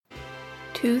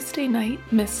Tuesday Night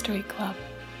Mystery Club.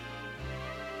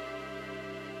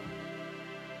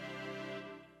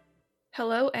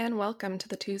 Hello and welcome to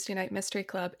the Tuesday Night Mystery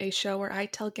Club, a show where I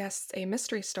tell guests a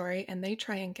mystery story and they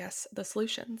try and guess the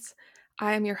solutions.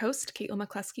 I am your host, Caitlin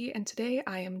McCluskey, and today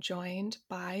I am joined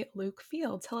by Luke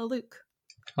Fields. Hello, Luke.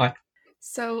 Hi.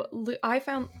 So I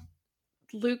found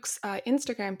Luke's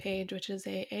Instagram page, which is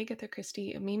a Agatha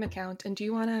Christie meme account, and do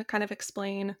you want to kind of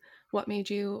explain what made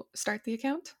you start the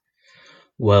account?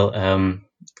 Well,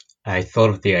 I thought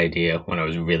of the idea when I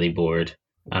was really bored,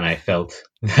 and I felt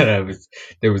that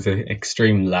there was an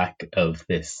extreme lack of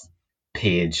this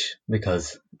page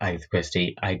because Agatha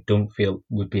Christie, I don't feel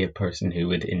would be a person who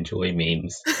would enjoy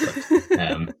memes, but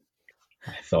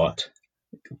I thought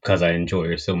because I enjoy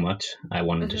her so much, I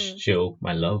wanted to Mhm. show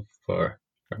my love for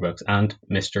her books and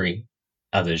mystery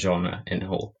as a genre in a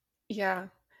whole. Yeah.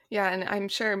 Yeah, and I'm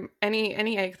sure any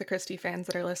Agatha Christie fans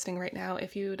that are listening right now,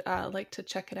 if you'd like to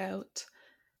check it out,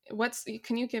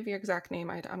 can you give your exact name?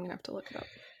 I'm gonna have to look it up.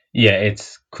 Yeah,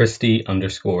 it's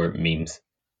Christie_memes.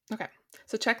 Okay,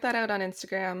 so check that out on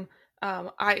Instagram.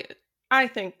 I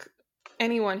think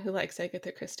anyone who likes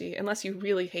Agatha Christie, unless you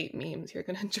really hate memes, you're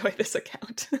gonna enjoy this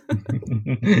account.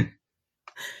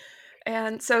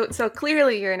 And so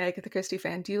clearly you're an Agatha Christie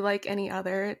fan. Do you like any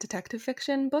other detective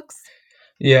fiction books?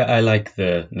 Yeah, I like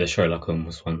the Sherlock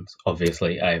Holmes ones.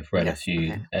 Obviously, I've read a Yes.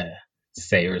 Okay. few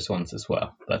Sayers ones as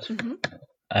well, but Mm-hmm.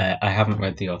 I haven't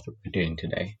read the author we're doing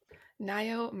today.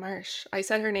 Ngaio Marsh. I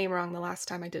said her name wrong the last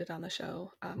time I did it on the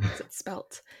show because it's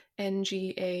spelt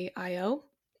Ngaio.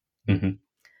 Hmm.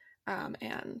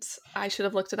 And I should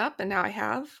have looked it up, and now I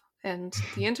have. And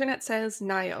the internet says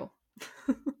Nayo.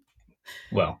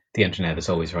 Well, the internet is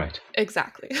always right.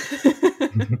 Exactly.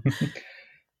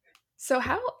 So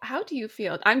how do you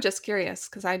feel? I'm just curious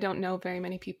because I don't know very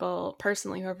many people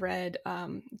personally who have read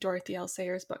Dorothy L.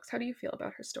 Sayers' books. How do you feel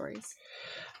about her stories?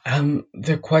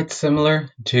 They're quite similar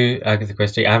to Agatha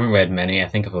Christie. I haven't read many. I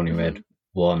think I've only read Hmm.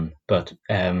 one, but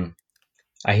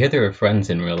I hear they were friends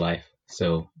in real life,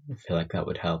 so I feel like that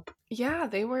would help. Yeah,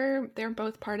 they're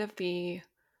both part of the,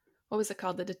 what was it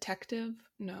called? The detective?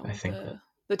 I No, think that.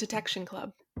 the detection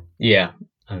club. Yeah,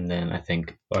 and then I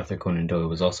think Arthur Conan Doyle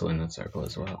was also in that circle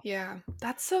as well. Yeah,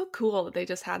 that's so cool that they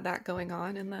just had that going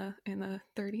on in the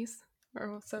 30s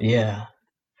or so. Yeah,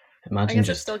 I imagine guess it's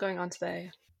just still going on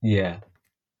today. yeah.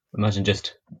 Imagine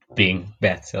just being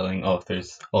best-selling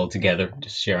authors all together,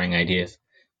 just sharing ideas.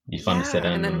 It'd be fun to sit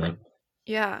Yeah, and in on then them.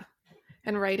 yeah,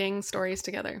 and writing stories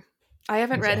together. I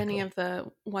haven't read any Exactly. of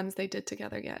the ones they did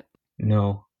together yet.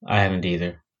 No, I haven't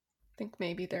either. I think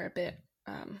maybe they're a bit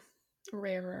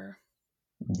rarer.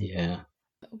 Yeah.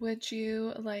 Would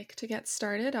you like to get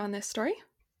started on this story?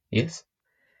 Yes.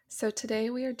 So today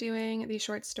we are doing the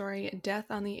short story "Death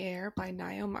on the Air" by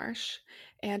Ngaio Marsh,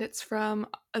 and it's from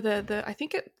the I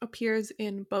think it appears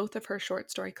in both of her short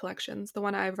story collections. The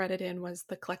one I've read it in was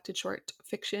the collected short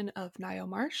fiction of Ngaio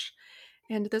Marsh,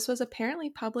 and this was apparently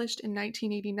published in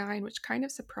 1989, which kind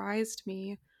of surprised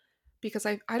me because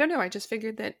I don't know, I just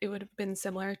figured that it would have been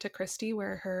similar to Christie,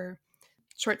 where her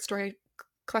short story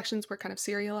collections were kind of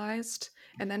serialized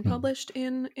and then Hmm. published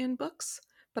in books.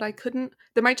 But I couldn't.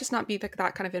 There might just not be that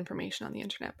kind of information on the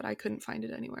internet, but I couldn't find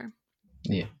it anywhere.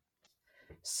 Yeah.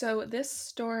 So this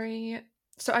story.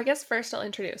 So I guess first I'll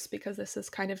introduce, because this is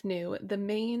kind of new. The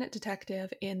main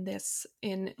detective in this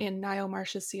in Ngaio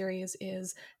Marsh's series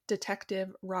is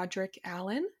Detective Roderick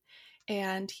Allen,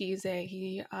 and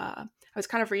I was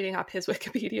kind of reading up his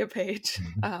Wikipedia page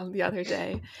the other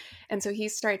day, and so he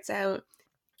starts out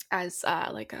as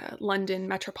like a London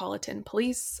Metropolitan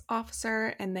Police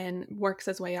officer, and then works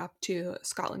his way up to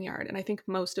Scotland Yard. And I think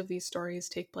most of these stories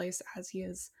take place as he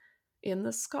is in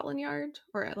the Scotland Yard,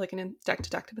 or like an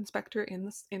detective inspector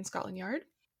in Scotland Yard.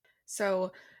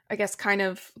 So I guess kind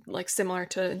of like similar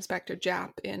to Inspector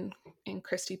Japp in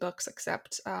Christie books,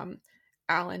 except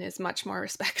Alan is much more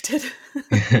respected,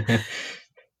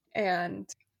 and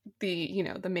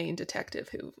the main detective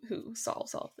who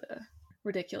solves all the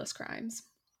ridiculous crimes.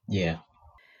 Yeah.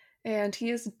 And he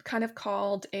is kind of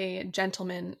called a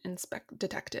gentleman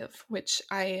detective, which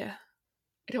I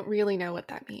don't really know what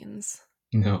that means.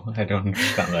 No, I don't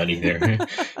understand that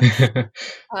either.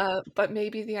 But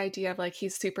maybe the idea of like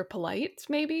he's super polite,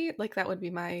 maybe like that would be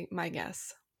my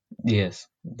guess. Yes,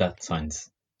 that sounds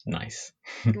nice.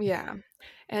 Yeah,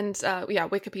 and yeah,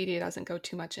 Wikipedia doesn't go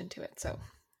too much into it, so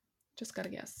just gotta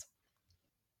guess.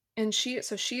 And she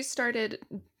started,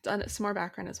 some more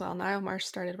background as well. Ngaio Marsh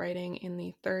started writing in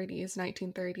the 30s,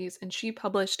 1930s, and she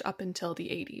published up until the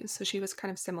 80s. So she was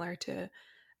kind of similar to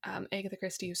Agatha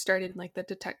Christie, who started in like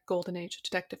the golden age of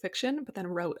detective fiction, but then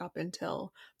wrote up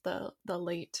until the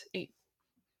late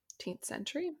 19th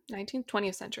century, 19th,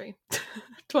 20th century,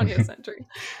 20th century.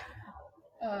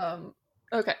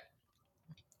 Okay.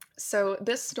 So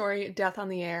this story, Death on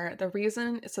the Air, the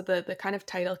reason, so the kind of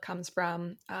title comes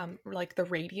from like the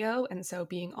radio, and so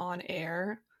being on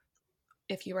air,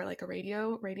 if you were like a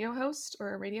radio host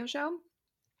or a radio show.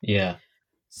 Yeah.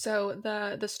 So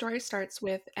the story starts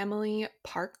with Emily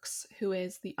Parks, who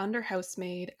is the under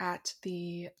housemaid at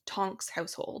the Tonks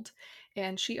household,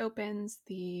 and she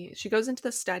goes into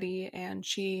the study, and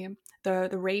the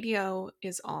radio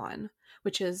is on,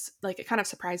 which is like, it kind of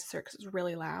surprises her because it's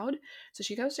really loud. So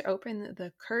she goes to open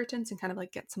the curtains and kind of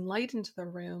like get some light into the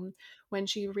room when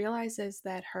she realizes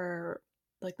that her,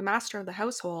 like, the master of the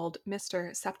household,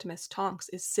 Mr. Septimus Tonks,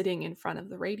 is sitting in front of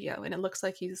the radio, and it looks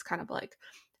like he's kind of like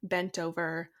bent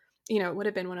over. It would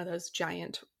have been one of those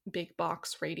giant big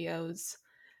box radios.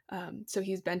 So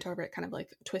he's bent over it, kind of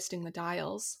like twisting the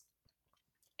dials.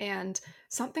 And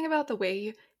something about the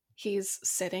way he's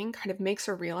sitting kind of makes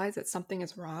her realize that something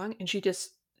is wrong. And she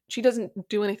doesn't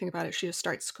do anything about it. She just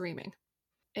starts screaming.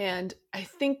 And I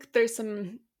think there's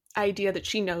some idea that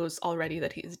she knows already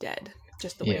that he's dead,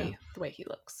 just the Yeah. way he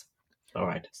looks. All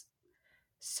right.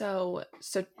 So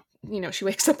she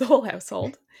wakes up the whole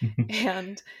household,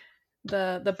 and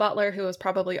the butler, who was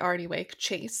probably already awake,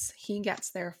 Chase, he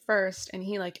gets there first, and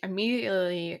he like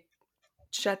immediately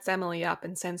shuts Emily up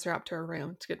and sends her up to her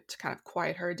room to kind of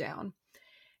quiet her down.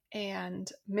 And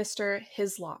Mr.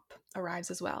 Hislop arrives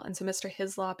as well. And so Mr.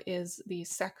 Hislop is the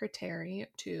secretary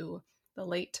to the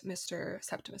late Mr.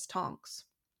 Septimus Tonks.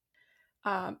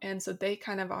 And so they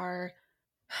kind of are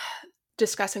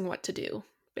discussing what to do,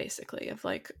 basically, of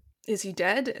like, is he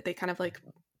dead? They kind of like,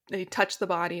 they touch the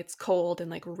body, it's cold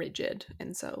and like rigid,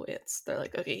 and so they're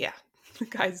like, okay, yeah, the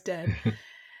guy's dead.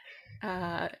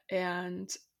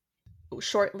 And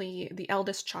shortly, the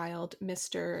eldest child,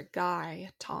 Mr.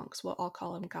 Guy Tonks, we'll all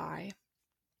call him Guy,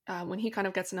 when he kind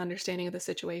of gets an understanding of the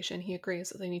situation, he agrees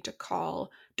that they need to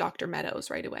call Dr. Meadows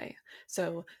right away.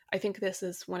 So I think this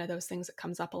is one of those things that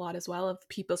comes up a lot as well, of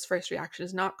people's first reaction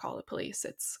is not call the police,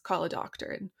 it's call a doctor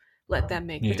and let them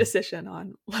make the decision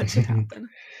on what should happen.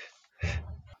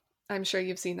 I'm sure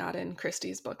you've seen that in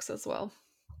Christie's books as well.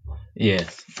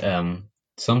 Yes.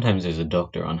 Sometimes there's a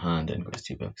doctor on hand in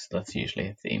Christie books. That's usually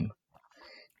a theme.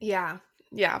 Yeah,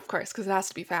 of course, because it has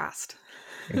to be fast.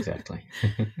 Exactly.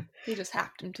 He just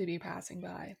happened to be passing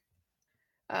by.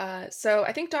 So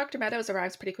I think Dr. Meadows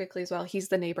arrives pretty quickly as well. He's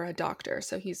the neighborhood doctor,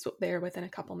 so he's there within a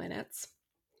couple minutes.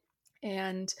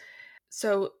 And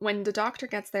so when the doctor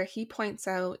gets there, he points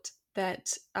out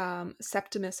that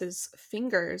Septimus's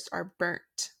fingers are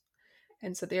burnt.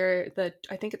 And so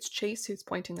I think it's Chase who's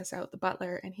pointing this out, the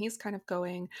butler, and he's kind of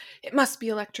going, it must be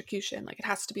electrocution. Like, it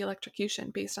has to be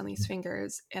electrocution based on these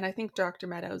fingers. And I think Dr.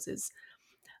 Meadows is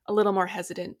a little more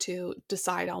hesitant to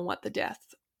decide on what the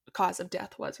cause of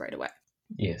death was right away.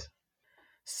 Yes.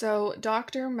 So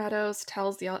Dr. Meadows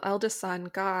tells the eldest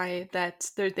son, Guy, that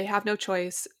they have no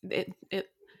choice.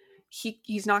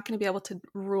 He's not going to be able to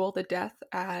rule the death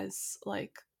as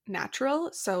like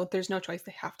natural, so there's no choice.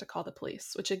 They have to call the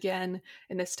police, which again,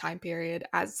 in this time period,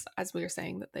 as we were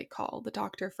saying, that they call the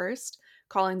doctor first,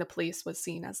 calling the police was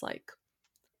seen as like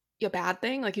a bad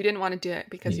thing. Like, you didn't want to do it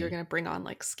because you were going to bring on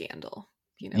like scandal,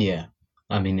 Yeah.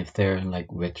 I mean, if they're like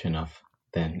rich enough,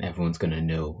 then everyone's going to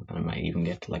know, and it might even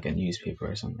get to like a newspaper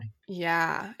or something.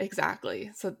 Yeah,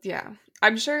 exactly. So yeah,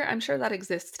 I'm sure that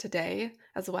exists today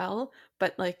as well,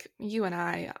 but like, you and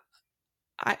I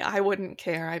wouldn't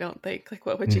care, I don't think. Like,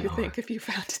 what would you think if you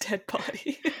found a dead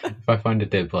body? If I find a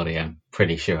dead body, I'm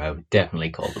pretty sure I would definitely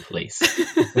call the police.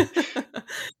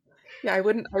 Yeah, I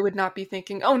would not be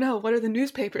thinking, oh no, what are the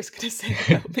newspapers going to say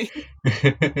about me?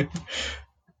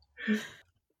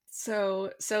 So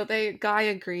Guy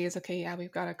agrees, okay, yeah,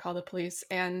 we've got to call the police.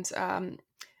 And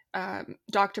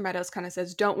Dr. Meadows kind of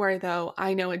says, don't worry though,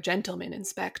 I know a gentleman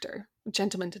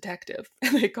detective.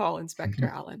 And they call Inspector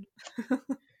Allen.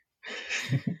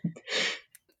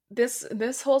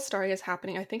 This whole story is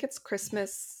happening, I think it's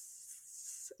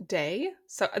Christmas Day.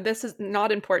 So this is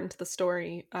not important to the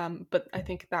story, but I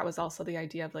think that was also the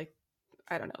idea of, like,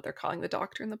 I don't know, they're calling the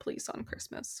doctor and the police on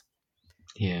Christmas.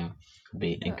 Yeah, could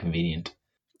be inconvenient.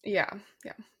 Yeah.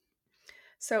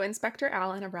 So Inspector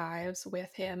Allen arrives.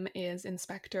 With him is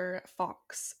Inspector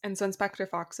Fox. And so Inspector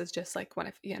Fox is just like one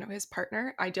of, his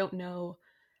partner. I don't know.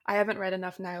 I haven't read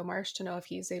enough Ngaio Marsh to know if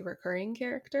he's a recurring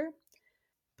character,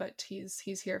 but he's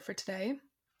here for today.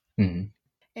 Mm-hmm.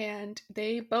 And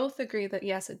they both agree that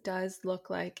yes, it does look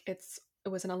like it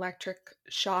was an electric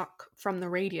shock from the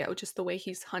radio, just the way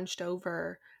he's hunched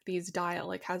over these dial,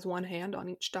 like has one hand on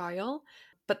each dial.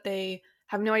 But they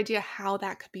have no idea how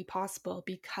that could be possible,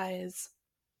 because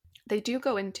They do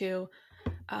go into,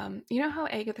 you know how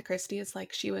Agatha Christie is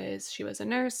like she was a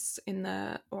nurse in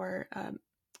the or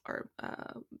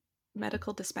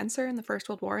medical dispenser in the First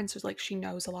World War, and so like she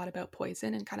knows a lot about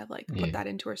poison and kind of like put Yeah, that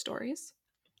into her stories.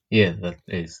 yeah, that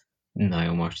is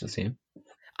Niall Marsh the same.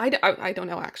 I don't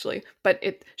know actually, but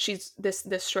she's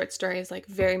this short story is like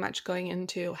very much going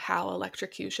into how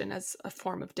electrocution as a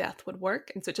form of death would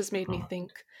work, and so it just made me Oh.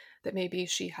 think that maybe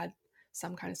she had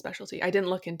some kind of specialty. I didn't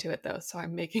look into it though, so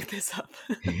I'm making this up.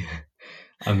 Yeah.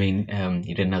 I mean,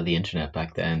 you didn't have the internet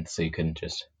back then, so you couldn't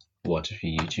just watch a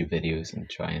few YouTube videos and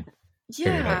try and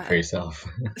figure it out for Yeah. yourself.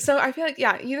 So I feel like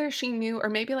yeah, either she knew or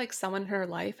maybe like someone in her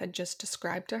life had just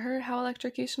described to her how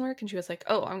electrocution worked and she was like,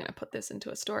 "Oh, I'm going to put this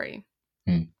into a story."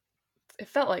 Hmm. It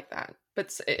felt like that.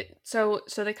 But so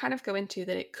they kind of go into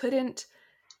that it couldn't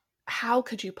how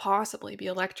could you possibly be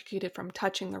electrocuted from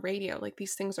touching the radio? Like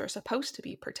these things are supposed to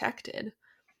be protected,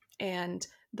 and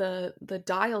the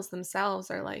dials themselves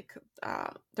are like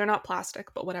they're not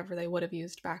plastic, but whatever they would have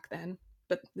used back then,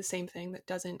 but the same thing that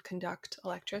doesn't conduct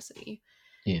electricity.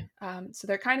 Yeah. So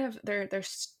they're kind of they're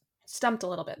stumped a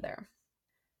little bit there.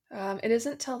 It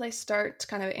isn't till they start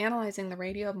kind of analyzing the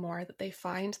radio more that they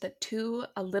find that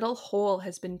a little hole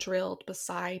has been drilled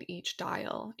beside each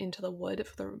dial into the wood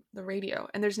of the radio.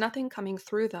 And there's nothing coming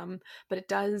through them, but it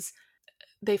does,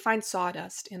 they find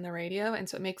sawdust in the radio. And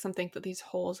so it makes them think that these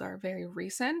holes are very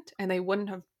recent and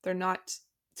they're not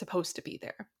supposed to be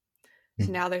there. So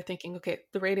Hmm. now they're thinking, okay,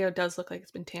 the radio does look like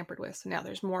it's been tampered with. So now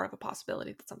there's more of a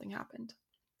possibility that something happened.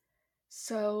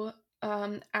 So,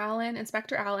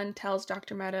 Inspector Allen tells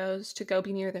Dr. Meadows to go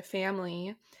be near the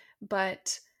family,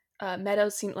 but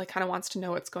Meadows seems like kind of wants to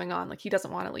know what's going on. Like he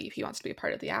doesn't want to leave; he wants to be a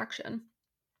part of the action.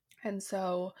 And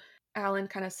so Allen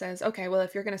kind of says, "Okay, well,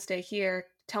 if you're going to stay here,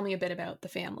 tell me a bit about the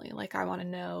family. Like I want to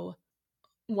know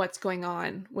what's going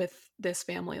on with this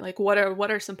family. Like what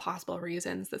are some possible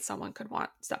reasons that someone could want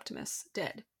Septimus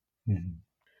dead?" Hmm.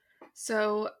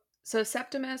 So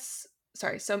Septimus,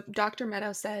 sorry, so Dr.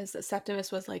 Meadow says that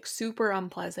Septimus was like super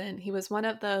unpleasant. He was one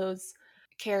of those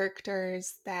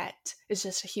characters that is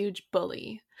just a huge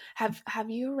bully. Have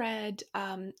you read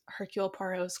Hercule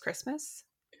Poirot's Christmas?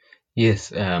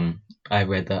 Yes, I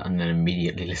read that and then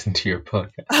immediately listened to your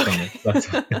podcast on it.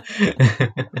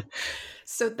 Okay. That's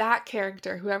So that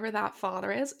character, whoever that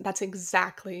father is, that's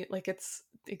exactly like it's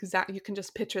exact. You can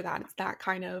just picture that. It's that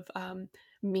kind of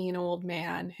mean old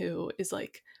man who is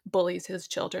like bullies his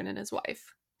children and his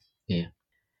wife. yeah.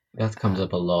 That comes Um,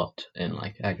 up a lot in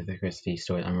like Agatha Christie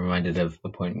story. I'm reminded of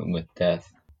Appointment with Death.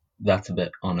 That's a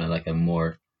bit on a like a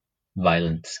more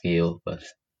violent scale, but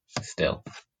still.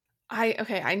 I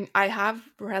have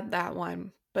read that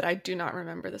one, but I do not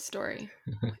remember the story.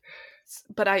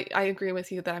 But I agree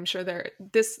with you that I'm sure the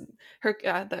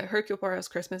Hercule Poirot's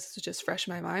Christmas is just fresh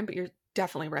in my mind. But you're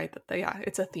definitely right that yeah,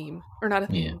 it's a theme or not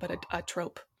a Yeah. theme, but a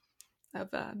trope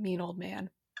of a mean old man.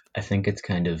 I think it's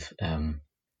kind of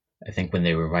I think when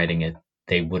they were writing it,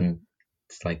 they wouldn't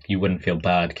it's like you wouldn't feel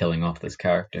bad killing off this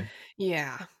character.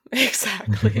 Yeah,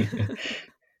 exactly.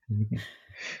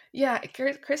 Yeah,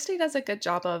 Christie does a good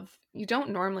job of. You don't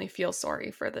normally feel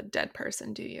sorry for the dead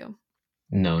person, do you?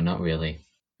 No, not really.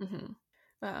 Hmm.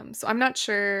 So I'm not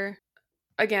sure.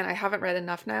 Again, I haven't read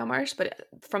enough Niall Marsh, but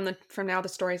from now the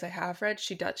stories I have read,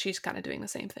 she's kind of doing the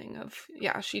same thing of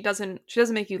yeah, she doesn't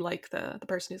make you like the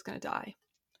person who's going to die.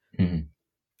 Mhm.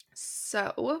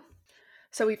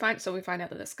 So we find out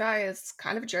that this guy is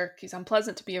kind of a jerk. He's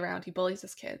unpleasant to be around. He bullies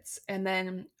his kids, and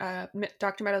then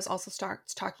Dr. Meadows also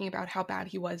starts talking about how bad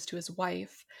he was to his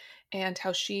wife, and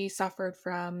how she suffered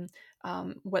from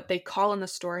what they call in the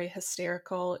story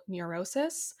hysterical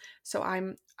neurosis. So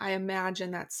I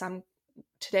imagine that some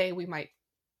today we might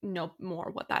know more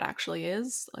what that actually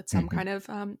is. It's some Mhm. kind of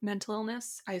mental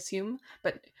illness, I assume,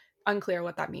 but unclear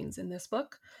what that means in this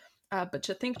book. But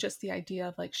to think just the idea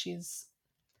of like she's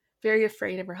very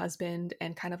afraid of her husband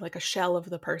and kind of like a shell of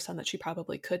the person that she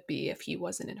probably could be if he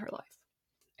wasn't in her life.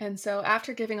 And so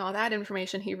after giving all that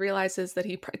information, he realizes that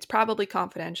it's probably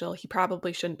confidential. He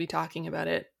probably shouldn't be talking about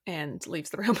it and leaves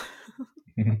the room.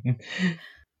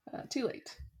 Too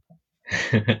late.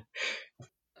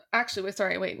 Actually,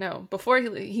 sorry, wait, no. Before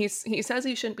he says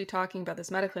he shouldn't be talking about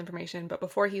this medical information, but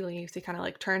before he leaves, he kind of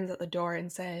like turns at the door and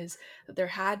says that there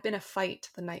had been a fight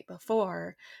the night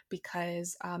before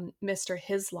because Mr.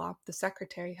 Hislop, the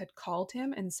secretary, had called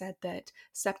him and said that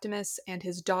Septimus and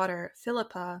his daughter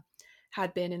Philippa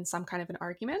had been in some kind of an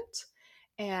argument,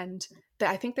 and that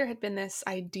I think there had been this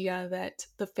idea that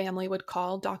the family would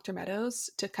call Dr. Meadows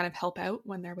to kind of help out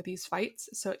when there were these fights.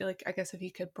 So, like, I guess if he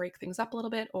could break things up a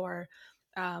little bit or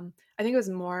I think it was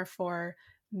more for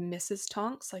Mrs.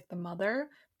 Tonks, like the mother,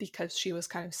 because she was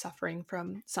kind of suffering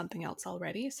from something else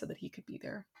already, so that he could be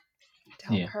there to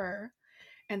help Yeah. her.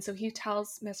 And so he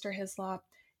tells Mr. Hislop,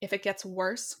 if it gets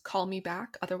worse, call me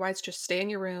back. Otherwise, just stay in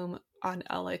your room.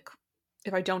 I'll like,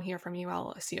 if I don't hear from you,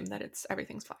 I'll assume that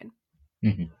everything's fine.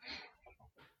 Hmm.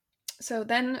 So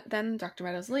then Dr.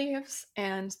 Meadows leaves,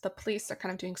 and the police are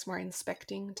kind of doing some more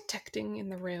inspecting, detecting in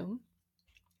the room,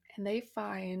 and they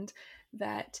find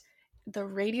that the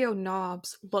radio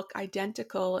knobs look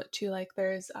identical to, like,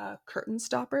 there's curtain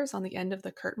stoppers on the end of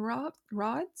the curtain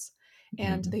rods,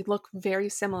 and Hmm. they look very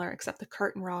similar, except the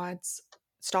curtain rods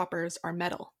stoppers are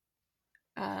metal.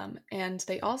 And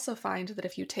they also find that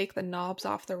if you take the knobs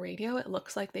off the radio, it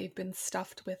looks like they've been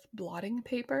stuffed with blotting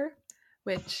paper,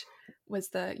 which was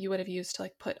the you would have used to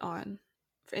like put on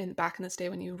in back in this day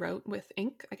when you wrote with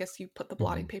ink. I guess you put the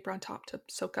blotting Hmm. paper on top to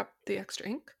soak up the extra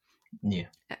ink. Yeah.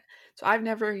 So I've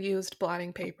never used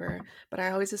blotting paper, but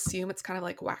I always assume it's kind of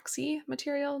like waxy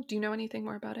material. Do you know anything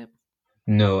more about it?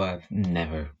 No, I've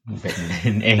never written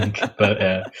in ink,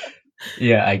 but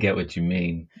yeah, I get what you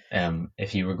mean.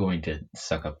 If you were going to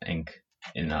suck up ink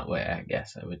in that way, I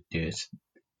guess I would do it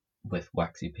with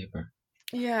waxy paper.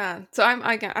 Yeah. So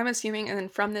I'm assuming, and then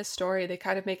from this story, they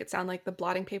kind of make it sound like the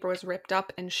blotting paper was ripped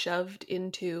up and shoved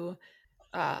into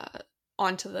uh,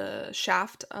 onto the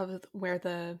shaft of where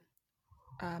the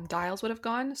dials would have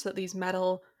gone, so that these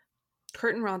metal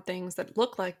curtain rod things that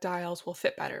look like dials will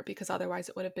fit better, because otherwise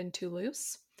it would have been too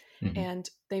loose. Hmm. And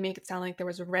they make it sound like there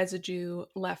was a residue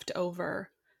left over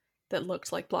that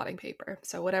looked like blotting paper.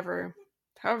 So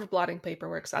however blotting paper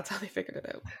works, that's how they figured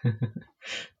it out.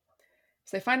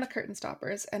 So they find the curtain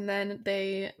stoppers, and then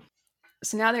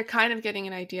so now they're kind of getting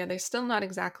an idea. They're still not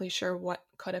exactly sure what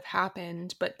could have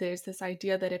happened, but there's this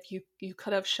idea that if you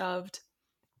could have shoved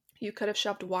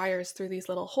wires through these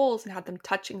little holes and had them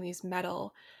touching these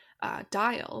metal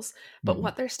dials. But Hmm.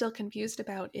 what they're still confused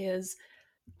about is,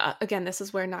 again, this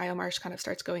is where Niall Marsh kind of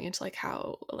starts going into like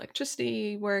how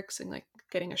electricity works and like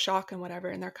getting a shock and whatever.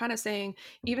 And they're kind of saying,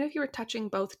 even if you were touching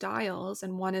both dials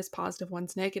and one is positive,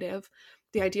 one's negative,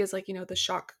 the idea is like, the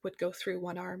shock would go through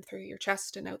one arm through your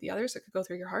chest and out the other, so it could go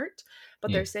through your heart.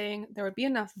 But Yeah. they're saying there would be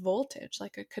enough voltage,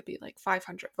 like it could be like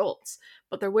 500 volts,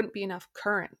 but there wouldn't be enough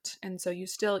current. And so you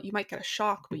might get a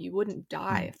shock, but you wouldn't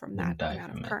die from that Wouldn't die amount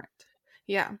of from it. current.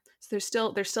 Yeah. So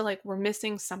they're still like, we're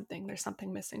missing something. There's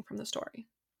something missing from the story.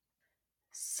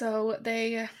 So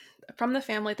from the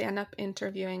family, they end up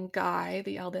interviewing Guy,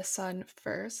 the eldest son,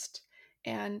 first.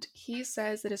 And he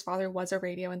says that his father was a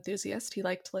radio enthusiast. He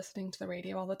liked listening to the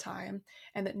radio all the time,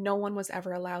 and that no one was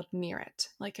ever allowed near it.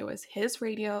 Like, it was his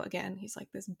radio. Again, he's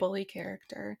like this bully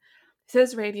character. It's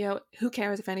his radio. Who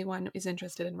cares if anyone is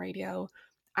interested in radio?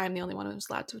 I'm the only one who's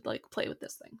allowed to like play with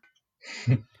this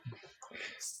thing.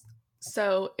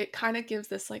 So it kind of gives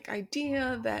this like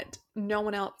idea that no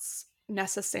one else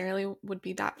necessarily would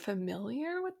be that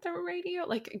familiar with the radio.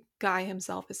 Like, Guy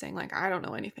himself is saying like, I don't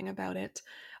know anything about it,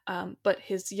 but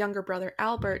his younger brother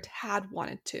Albert had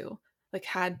wanted to, like,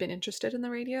 had been interested in the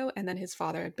radio, and then his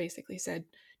father had basically said,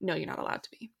 no, you're not allowed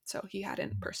to be, so he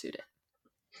hadn't pursued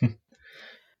it.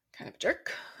 Kind of a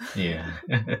jerk. Yeah.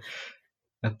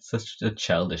 That's such a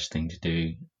childish thing to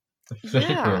do,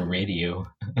 especially for a Yeah. radio.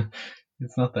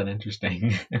 It's not that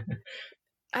interesting.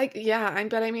 But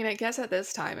I mean, I guess at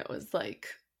this time it was like,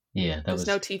 Yeah, that there's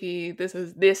no was TV.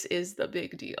 This is the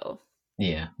big deal.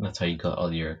 yeah, that's how you got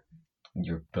all your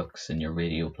books and your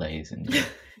radio plays and your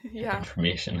Yeah,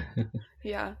 information.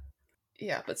 yeah,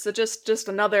 yeah. But so just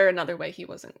another way he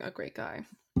wasn't a great guy.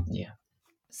 Yeah.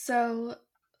 So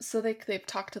they've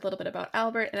talked a little bit about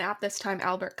Albert, and at this time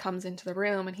Albert comes into the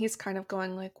room, and he's kind of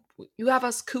going like, "You have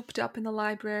us cooped up in the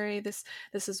library. This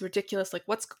is ridiculous. Like,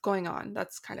 what's going on?"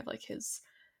 That's kind of like his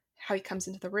how he comes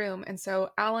into the room. And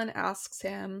so Alan asks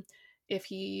him if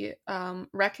he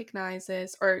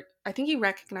recognizes, or I think he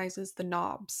recognizes the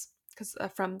knobs, because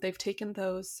they've taken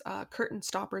those curtain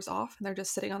stoppers off and they're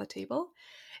just sitting on the table,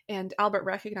 and Albert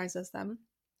recognizes them.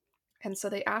 And so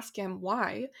they ask him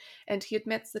why, and he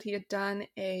admits that he had done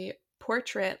a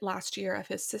portrait last year of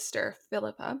his sister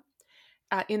Philippa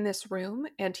in this room,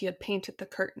 and he had painted the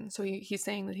curtain. So he's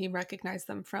saying that he recognized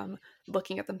them from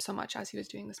looking at them so much as he was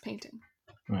doing this painting.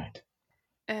 Right.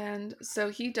 And so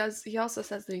he also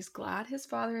says that he's glad his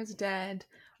father is dead,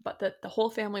 but that the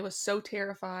whole family was so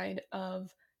terrified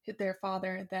of their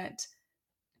father that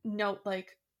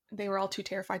like, they were all too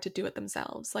terrified to do it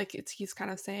themselves. Like, he's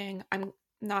kind of saying, I'm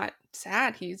not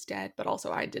sad he's dead, but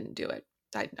also I didn't do it.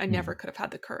 I never Mm. could have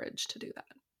had the courage to do that.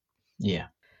 Yeah.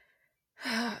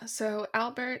 So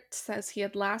Albert says he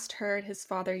had last heard his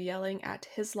father yelling at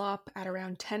Hislop at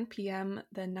around 10 p.m.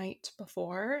 the night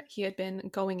before. He had been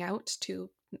going out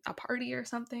to a party or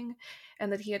something,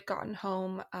 and that he had gotten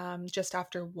home just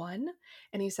after 1.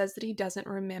 And he says that he doesn't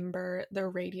remember the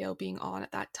radio being on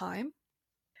at that time.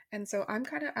 And so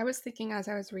I was thinking as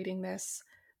I was reading this,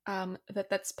 that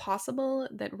that's possible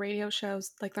that radio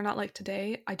shows, like they're not like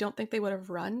today. I don't think they would have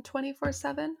run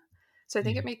 24/7. So I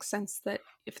think Yeah. it makes sense that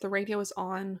if the radio was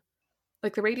on,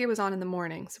 like the radio was on in the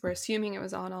morning, so we're assuming it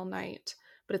was on all night,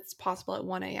 but it's possible at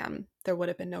 1 a.m. there would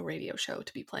have been no radio show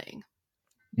to be playing.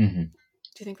 Hmm.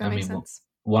 Do you think I that makes mean, sense?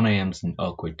 1 a.m.'s an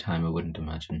awkward time, I wouldn't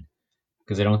imagine.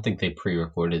 Because I don't think they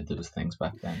pre-recorded those things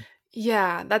back then.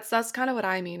 Yeah, that's kind of what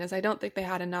I mean, is I don't think they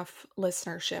had enough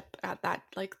listenership at that,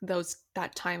 like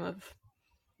that time of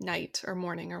night or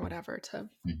morning or whatever to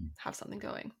Hmm. have something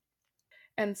going.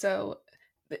 And so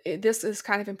this is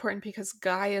kind of important because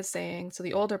Guy is saying, so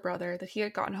the older brother, that he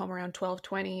had gotten home around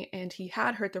 12:20 and he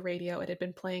had heard the radio. It had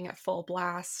been playing at full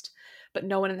blast, but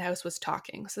no one in the house was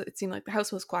talking. So it seemed like the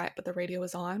house was quiet, but the radio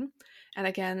was on. And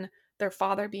again, their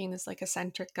father being this like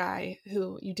eccentric guy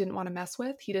who you didn't want to mess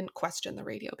with, he didn't question the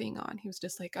radio being on. He was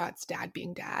just like, oh, it's dad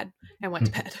being dad, and went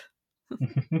to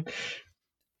bed.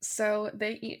 So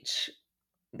they each,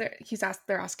 they're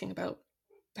asking about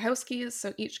the house keys.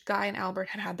 So each Guy and Albert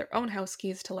had had their own house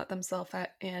keys to let themselves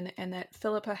in, and that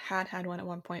Philippa had had one at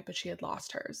one point, but she had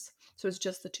lost hers. So it's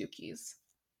just the 2 keys.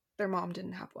 Their mom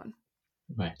didn't have one.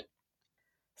 Right.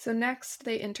 So next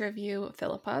they interview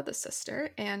Philippa, the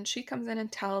sister, and she comes in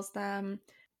and tells them,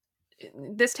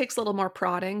 this takes a little more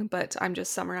prodding, but I'm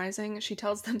just summarizing. She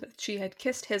tells them that she had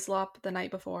kissed Hislop the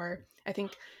night before. I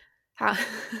think how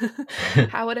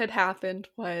how it had happened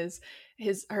was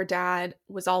her dad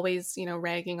was always,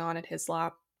 ragging on at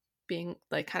Hislop, being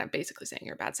like kind of basically saying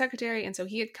you're a bad secretary, and so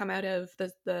he had come out of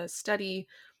the study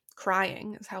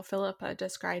crying, is how Philippa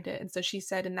described it. And so she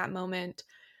said in that moment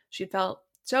she felt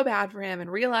so bad for him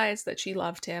and realized that she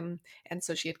loved him, and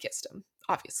so she had kissed him.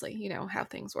 Obviously, you know how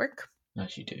things work.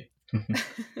 As you do.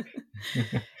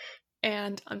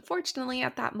 And unfortunately,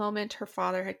 at that moment, her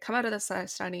father had come out of the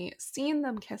study, seen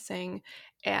them kissing,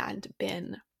 and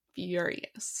been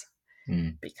furious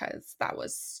Mm. because that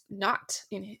was not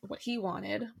in what he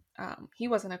wanted. He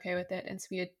wasn't okay with it. And so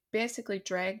he had basically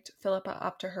dragged Philippa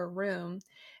up to her room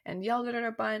and yelled at her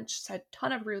a bunch, said a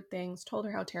ton of rude things, told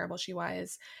her how terrible she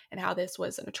was and how this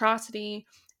was an atrocity,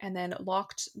 and then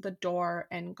locked the door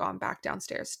and gone back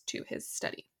downstairs to his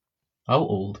study. How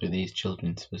old are these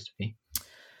children supposed to be?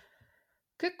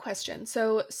 Good question.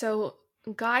 So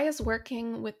Guy is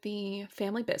working with the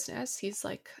family business. He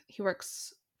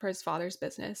works for his father's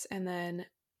business, and then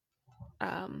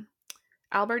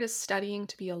Albert is studying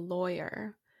to be a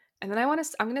lawyer. And then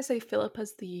I'm gonna say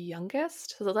Philippa's the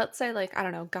youngest. So let's say, like, I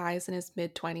don't know, Guy's in his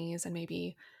mid-20s and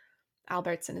maybe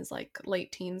Albert's in his like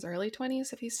late teens, early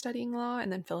 20s if he's studying law,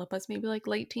 and then Philippa's maybe like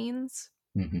late teens.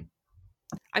 Hmm.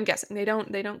 I'm guessing they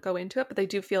don't go into it, but they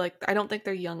do feel like, I don't think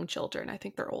they're young children. I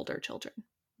think they're older children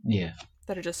Yeah.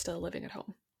 that are just still living at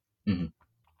home. Hmm.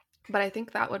 But I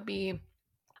think that would be,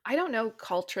 I don't know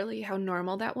culturally how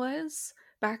normal that was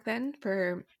back then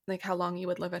for like how long you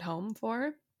would live at home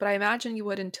for, but I imagine you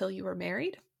would until you were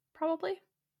married, probably.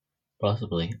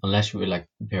 Possibly. Unless you were like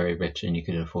very rich and you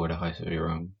could afford a house of your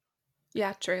own.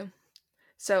 Yeah, true.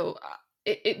 So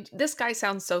this guy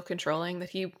sounds so controlling that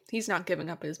he's not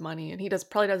giving up his money, and he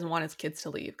probably doesn't want his kids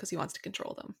to leave because he wants to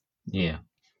control them. Yeah.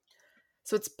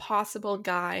 So it's possible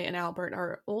Guy and Albert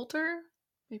are older,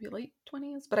 maybe late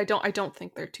 20s, but I don't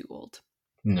think they're too old.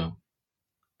 No.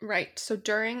 Right. So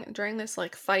during this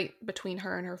like fight between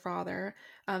her and her father,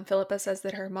 Philippa says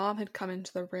that her mom had come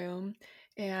into the room,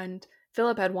 and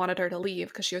Philip had wanted her to leave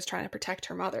because she was trying to protect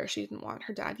her mother. She didn't want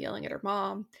her dad yelling at her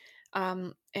mom.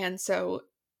 And so,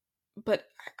 but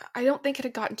I don't think it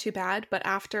had gotten too bad. But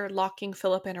after locking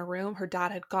Philip in her room, her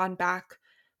dad had gone back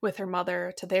with her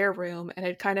mother to their room and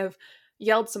had kind of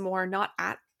yelled some more, not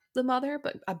at the mother,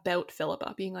 but about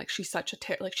Philippa, being like, she's such a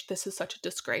this is such a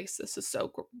disgrace. This is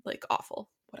so like awful.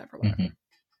 Whatever. Hmm.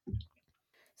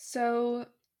 So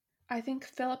I think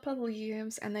Philippa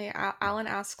leaves, and Alan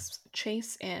asks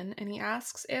Chase in, and he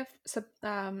asks if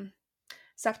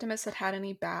Septimus had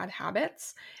any bad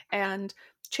habits, and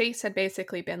Chase had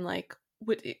basically been like,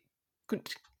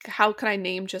 how can I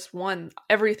name just one?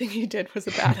 Everything he did was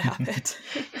a bad habit.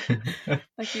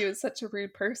 Like, he was such a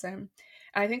rude person.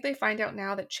 And I think they find out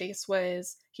now that Chase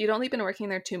he'd only been working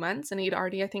there 2 months, and he'd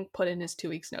already, I think, put in his 2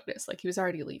 weeks notice. Like, he was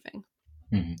already leaving.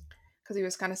 Hmm. Because he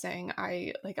was kind of saying,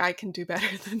 I can do better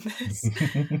than this.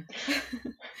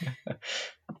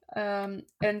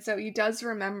 And so he does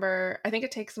remember, I think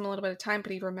it takes him a little bit of time,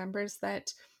 but he remembers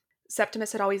that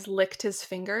Septimus had always licked his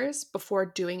fingers before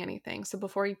doing anything. So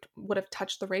before he would have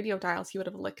touched the radio dials, he would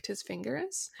have licked his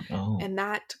fingers. Oh, And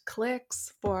that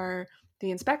clicks for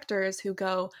the inspectors who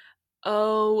go,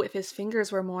 oh, if his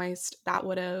fingers were moist, that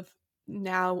would have,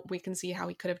 now we can see how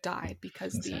he could have died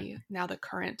because exactly. the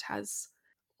current has,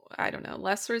 I don't know,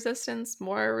 less resistance,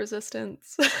 more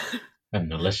resistance. I don't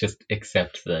know. Let's just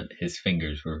accept that his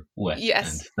fingers were wet, and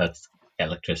Yes, that's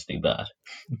electricity bad.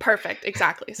 perfect,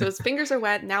 exactly. So his fingers are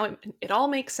wet. Now it all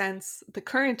makes sense. The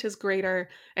current is greater,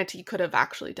 and he could have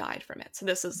actually died from it. So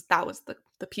that was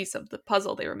the piece of the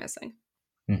puzzle they were missing.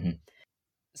 Hmm.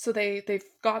 So they've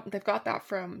got that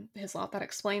from Hislop that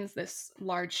explains this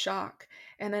large shock,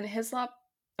 and then Hislop.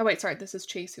 Oh wait, sorry, this is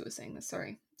Chase who was saying this.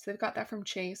 Sorry. So they've got that from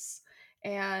Chase,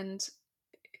 and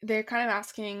they're kind of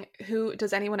asking, who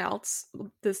does anyone else,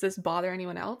 does this bother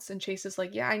anyone else? And Chase is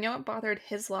like, yeah, I know it bothered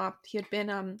Hislop. He'd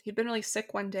been really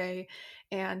sick one day,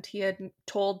 and he had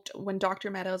told, when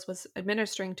Dr. Meadows was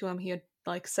administering to him, he had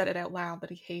like said it out loud that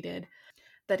he hated,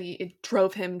 that it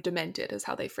drove him demented, is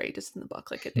how they phrased it in the book.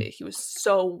 Like he was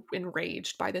so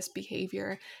enraged by this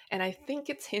behavior, and I think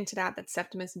it's hinted at that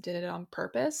Septimus did it on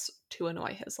purpose to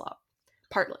annoy Hislop,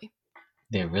 partly.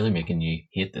 They're really making you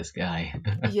hate this guy.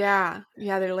 Yeah,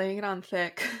 they're laying it on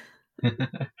thick.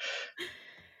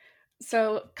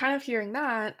 So, kind of hearing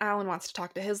that, Alan wants to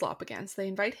talk to Hislop again. So they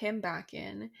invite him back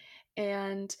in,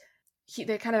 and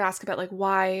they kind of ask about like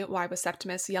why was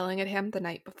Septimus yelling at him the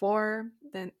night before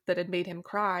that had made him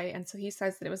cry. And so he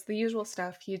says that it was the usual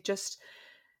stuff. He just,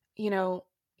 you know,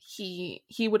 he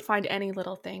would find any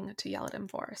little thing to yell at him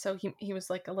for. So he was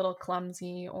like a little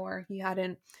clumsy, or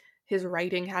his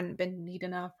writing hadn't been neat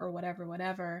enough, or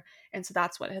whatever, and so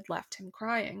that's what had left him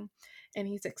crying.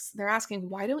 And they're asking,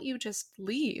 why don't you just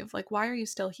leave? Like, why are you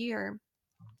still here?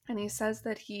 And he says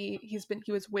that he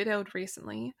was widowed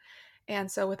recently, and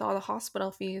so with all the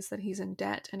hospital fees that he's in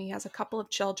debt, and he has a couple of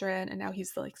children, and now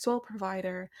he's the like sole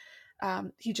provider,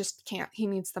 he just can't. He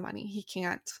needs the money. He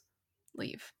can't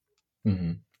leave.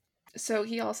 Hmm. So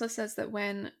he also says that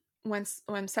when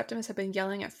Septimus had been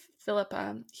yelling at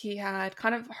Philippa, he had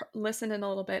kind of listened in a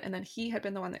little bit, and then he had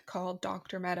been the one that called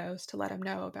Dr. Meadows to let him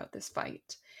know about this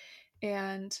fight.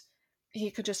 And he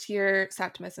could just hear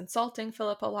Septimus insulting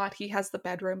Philippa a lot. He has the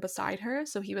bedroom beside her,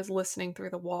 so he was listening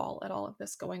through the wall at all of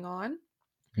this going on.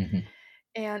 Hmm.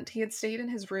 And he had stayed in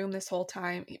his room this whole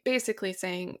time, basically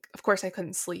saying, of course I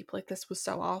couldn't sleep, like this was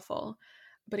so awful.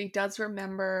 But he does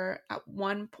remember at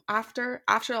after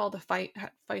all the fight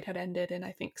had ended, and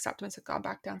I think Septimus had gone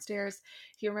back downstairs,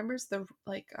 he remembers the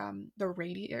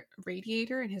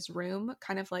radiator in his room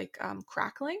kind of like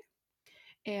crackling.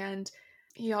 And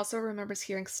he also remembers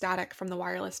hearing static from the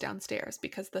wireless downstairs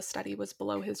because the study was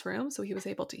below his room, so he was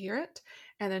able to hear it.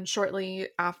 And then shortly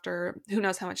after, who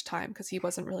knows how much time, because he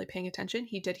wasn't really paying attention,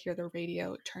 he did hear the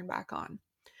radio turn back on.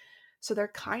 So they're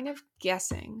kind of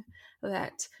guessing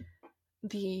that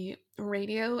the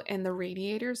radio and the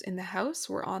radiators in the house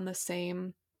were on the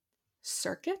same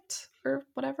circuit or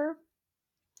whatever,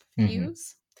 Hmm.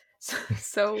 fuse.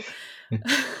 So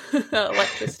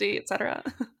electricity, etc.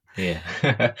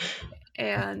 Yeah.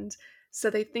 And so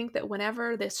they think that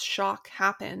whenever this shock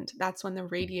happened, that's when the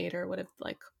radiator would have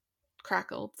like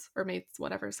crackled or made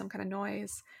whatever, some kind of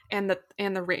noise, and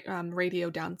the radio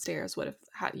downstairs would have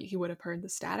had, he would have heard the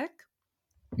static.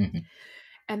 Hmm.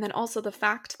 And then also the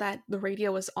fact that the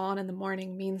radio was on in the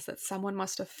morning means that someone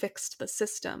must have fixed the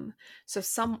system. So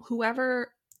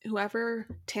whoever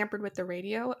tampered with the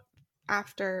radio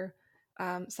after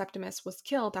Septimus was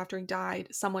killed, after he died,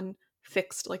 someone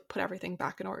fixed, like put everything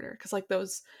back in order, because like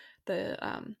the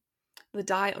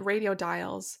radio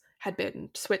dials had been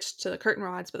switched to the curtain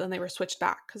rods, but then they were switched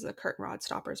back because the curtain rod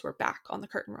stoppers were back on the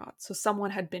curtain rods. So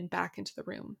someone had been back into the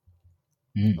room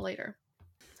Mm. later.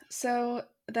 So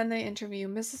then they interview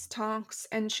Mrs. Tonks,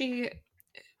 and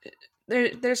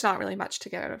there's not really much to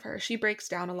get out of her. She breaks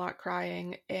down a lot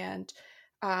crying, and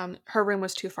her room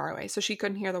was too far away, so she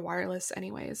couldn't hear the wireless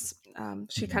anyways.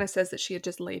 She Yeah. kind of says that she had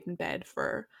just laid in bed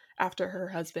for after her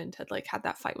husband had like had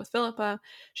that fight with Philippa.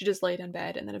 She just laid in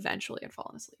bed and then eventually had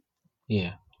fallen asleep.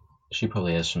 Yeah. She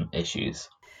probably has some issues.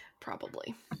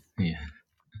 Probably. Yeah.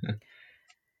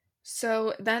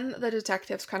 So then the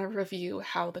detectives kind of review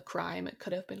how the crime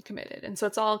could have been committed. And so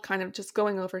it's all kind of just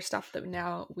going over stuff that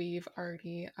now we've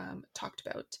already talked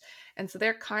about. And so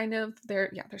they're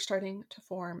starting to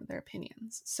form their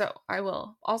opinions. So I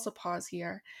will also pause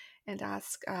here and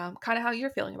ask kind of how you're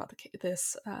feeling about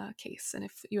this case, and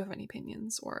if you have any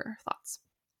opinions or thoughts.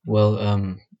 Well,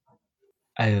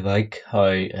 I like how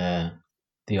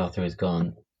the author has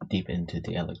gone deep into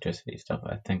the electricity stuff.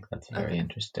 I think that's very Okay.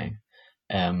 interesting.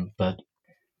 But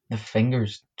the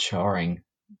fingers charring,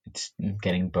 it's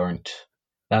getting burnt.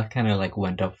 That kind of like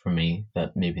went up for me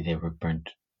that maybe they were burnt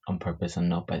on purpose and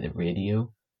not by the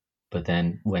radio. But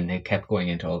then when they kept going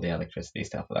into all the electricity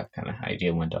stuff, that kind of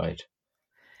idea went out.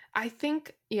 I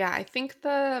think, yeah, I think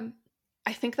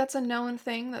that's a known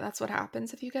thing that that's what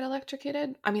happens if you get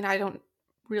electrocuted. I mean, I don't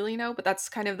really know, but that's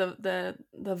kind of the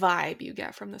vibe you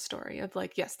get from the story of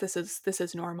like, yes, this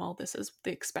is normal. This is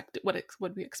the expected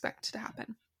what we expect to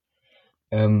happen.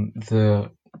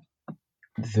 The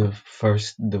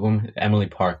the woman Emily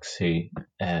Parks who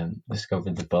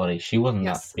discovered the body, she wasn't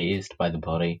that Yes. phased by the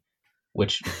body,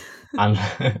 which I'm.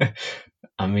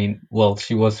 I mean, well,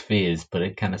 she was phased, but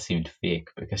it kind of seemed fake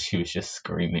because she was just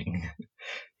screaming.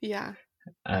 Yeah.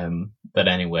 But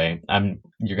anyway,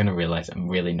 you're gonna realize I'm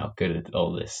really not good at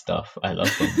all this stuff. I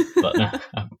love them, but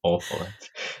I'm awful at.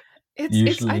 It's I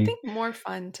Usually, think more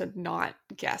fun to not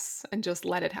guess and just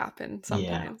let it happen yeah.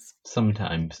 sometimes.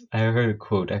 Sometimes I heard a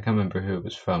quote. I can't remember who it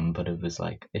was from, but it was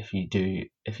like, if you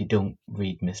don't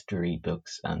read mystery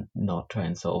books and not try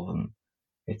and solve them,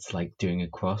 it's like doing a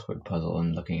crossword puzzle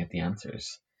and looking at the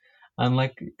answers. And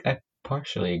like, I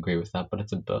partially agree with that, but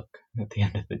it's a book at the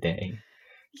end of the day.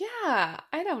 Yeah,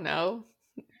 I don't know.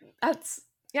 That's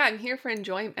yeah, I'm here for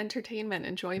entertainment,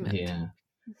 enjoyment. Yeah.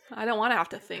 I don't want to have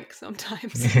to think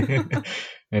sometimes.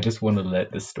 I just want to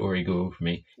let the story go over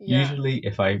me. Yeah. Usually,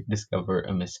 if I discover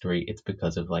a mystery, it's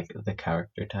because of like the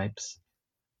character types.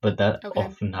 But that Okay.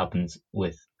 often happens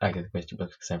with Agatha Christie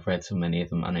books because I've read so many of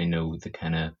them and I know the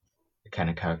kind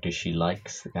of characters she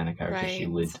likes, the kind of characters she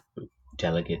Right. would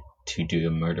delegate to do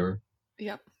a murder.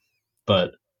 Yep.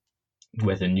 But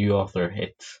with a new author,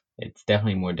 it's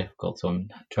definitely more difficult. So I'm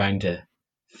trying to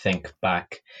think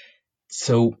back.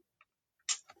 So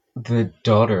the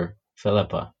daughter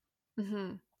Philippa,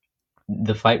 Hmm.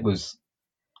 the fight was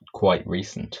quite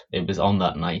recent. It was on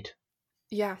that night,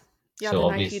 Yeah. Yeah, so the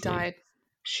night he obviously died.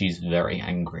 she's very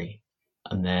angry.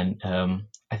 And then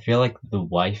I feel like the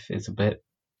wife is a bit,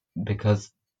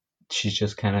 because she's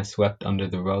just kind of swept under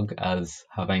the rug as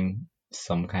having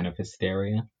some kind of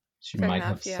hysteria. She Fair might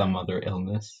have enough, yeah. some other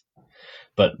illness,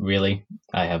 but really,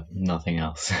 I have nothing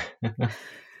else.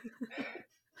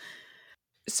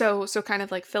 So kind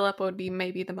of like Philippa would be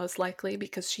maybe the most likely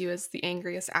because she was the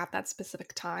angriest at that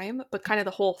specific time, but kind of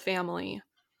the whole family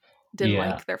didn't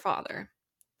Yeah, like their father.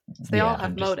 So they all yeah, have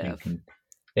I'm just motive. thinking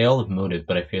they all have motive,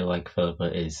 but I feel like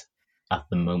Philippa is at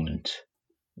the moment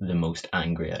the most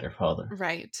angry at her father.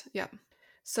 Right. Yep.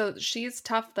 So she's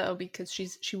tough though because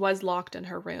she was locked in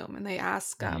her room and they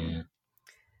ask Yeah,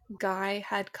 Guy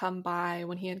had come by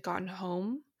when he had gotten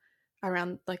home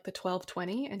around like the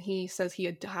 12:20 and he says he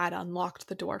had unlocked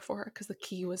the door for her because the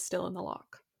key was still in the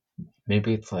lock.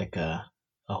 maybe it's like a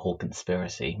whole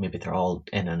conspiracy. Maybe they're all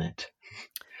in on it.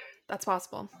 That's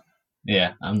possible.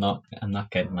 Yeah, I'm not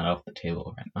getting that off the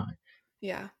table right now.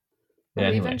 Yeah. But Or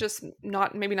even anyway, just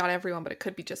not maybe not everyone, but it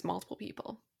could be just multiple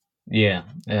people. yeah.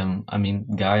 I mean,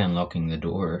 Guy unlocking the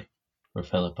door for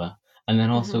Philippa, and then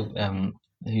Hmm. also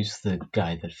who's the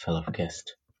guy that Philip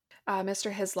kissed?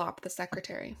 Mr. Hislop, the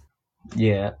secretary.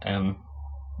 Yeah,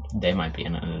 they might be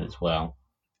in it as well.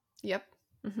 Yep.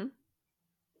 Hmm.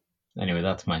 Anyway,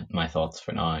 that's my thoughts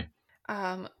for now.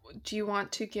 Um, do you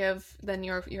want to give then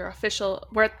your official?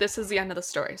 Where this is the end of the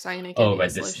story, so I'm going to give Oh, you a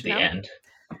right, this is solution the now. end.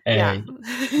 Yeah.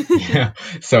 Yeah.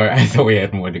 Sorry, I thought we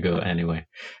had more to go. Anyway,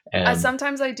 um,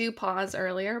 Sometimes I do pause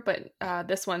earlier, but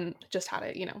this one just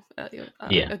had yeah,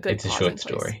 a good it's a short pausing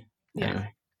place. story. Yeah.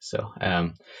 Anyway, so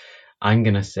I'm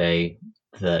gonna say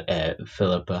that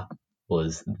Philippa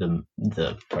was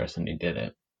the person who did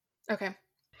it. Okay.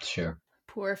 Sure.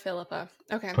 Poor Philippa.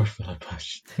 Okay. Poor Philippa.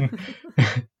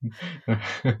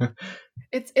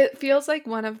 It feels like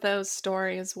one of those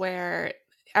stories where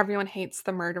everyone hates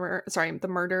the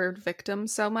murdered victim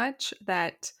so much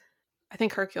that I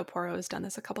think Hercule Poirot has done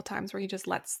this a couple times where he just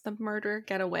lets the murder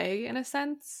get away in a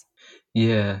sense.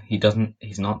 Yeah,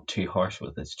 he's not too harsh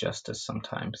with his justice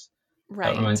sometimes. That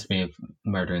Right. reminds me of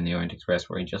Murder in the Orient Express,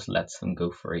 where he just lets them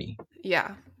go free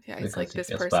Yeah. Yeah, he's because like he this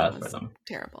feels person bad for was them.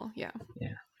 terrible. Yeah.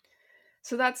 Yeah.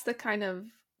 So that's the kind of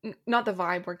not the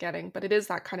vibe we're getting, but it is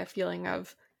that kind of feeling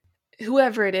of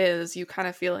whoever it is, you kind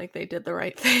of feel like they did the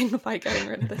right thing by getting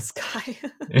rid of this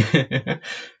guy.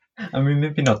 I mean,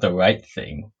 maybe not the right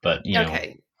thing, but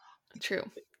Okay, true.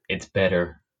 it's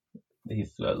better.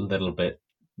 He's a little bit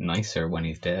nicer when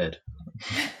he's dead.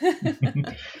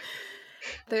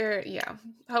 Yeah.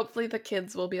 Hopefully the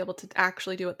kids will be able to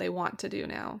actually do what they want to do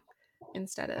now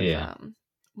instead of Yeah.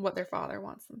 what their father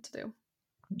wants them to do.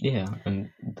 Yeah, and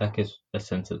that gives a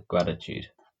sense of gratitude.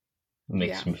 It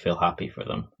makes Yeah. me feel happy for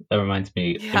them. That reminds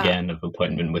me Yeah. again of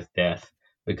Appointment with Death,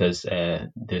 because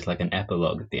there's like an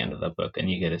epilogue at the end of that book, and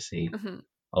you get to see Hmm.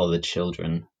 all the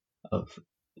children of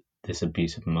this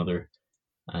abusive mother,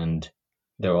 and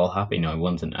they're all happy now.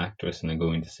 One's an actress, and they're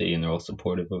going to see, and they're all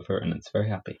supportive of her, and it's very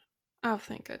happy. Oh,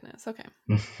 thank goodness. Okay.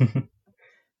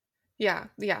 Yeah,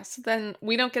 yeah. So then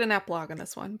we don't get an epilogue in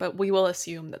this one, but we will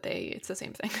assume that it's the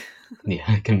same thing. Yeah,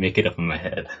 I can make it up in my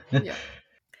head. Yeah.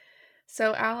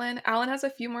 So Alan has a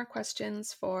few more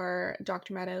questions for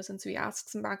Dr. Meadows, and so he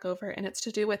asks him back over, and it's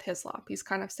to do with Hislop. He's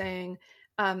kind of saying,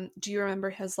 do you remember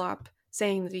Hislop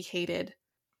saying that he hated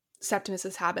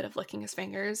Septimus's habit of licking his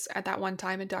fingers at that one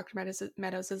time? And Dr.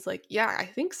 Meadows is like, yeah, I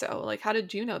think so. Like, how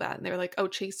did you know that? And they were like, oh,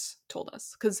 Chase told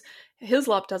us. Because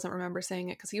Hislop doesn't remember saying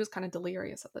it because he was kind of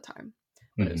delirious at the time.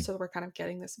 But Mhm. so we're kind of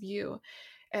getting this view.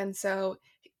 And so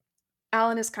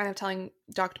Alan is kind of telling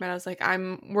Dr. Meadows, like,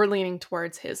 we're leaning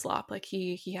towards Hislop. Like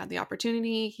he had the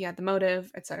opportunity, he had the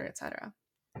motive, et cetera, et cetera.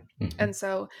 Mhm. And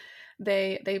so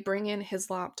they bring in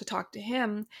Hislop to talk to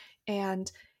him,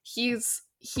 and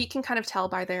he can kind of tell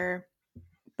by the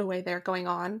way they're going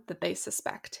on that they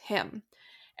suspect him.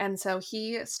 And so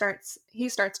he starts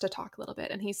to talk a little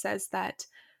bit, and he says that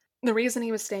the reason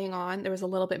he was staying on, there was a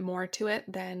little bit more to it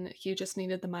than he just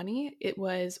needed the money. It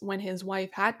was when his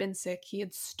wife had been sick, he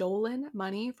had stolen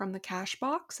money from the cash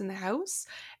box in the house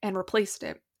and replaced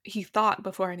it. He thought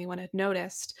before anyone had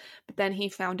noticed, but then he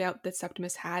found out that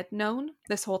Septimus had known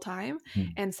this whole time,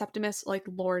 Mhm. and Septimus like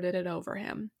lorded it over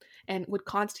him and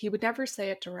he would never say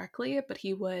it directly, but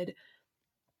he would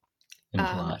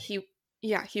Imply. he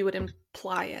yeah, he would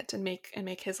imply it and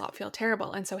make Hislop feel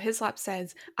terrible. And so Hislop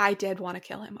says, I did want to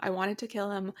kill him. I wanted to kill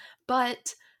him,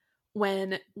 but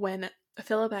when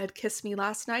Philippa had kissed me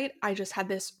last night, I just had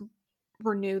this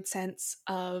renewed sense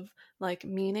of like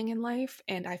meaning in life,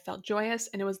 and I felt joyous,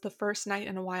 and it was the first night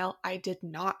in a while I did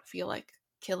not feel like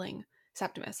killing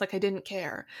Septimus. Like I didn't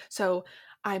care. So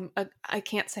I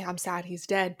can't say I'm sad he's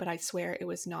dead, but I swear it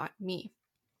was not me.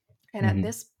 And at Mhm.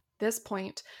 this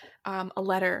point, a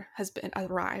letter has been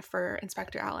arrived for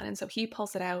Inspector Allen, and so he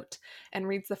pulls it out and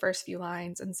reads the first few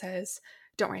lines and says,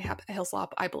 "Don't worry,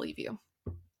 Hillslop, I believe you."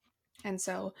 And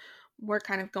so we're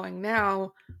kind of going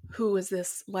now. Who is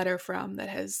this letter from that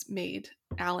has made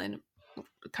Allen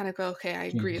kind of go, "Okay, I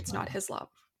agree, it's not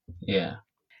Hislop." Yeah.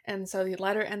 And so the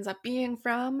letter ends up being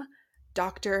from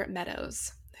Dr.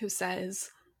 Meadows, who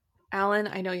says, "Allen,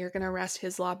 I know you're going to arrest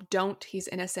Hislop. Don't. He's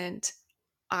innocent.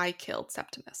 I killed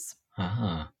Septimus."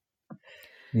 Uh-huh.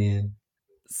 Yeah.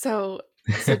 So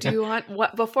so do you want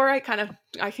what before I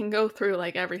can go through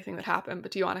like everything that happened,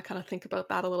 but do you want to kind of think about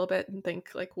that a little bit and think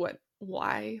like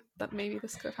why that maybe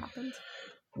this could have happened?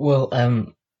 Well,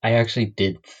 I actually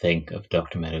did think of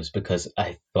Dr. Meadows because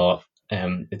I thought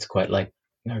it's quite like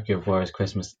Hercule Poirot's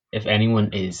Christmas. If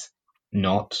anyone is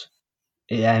not,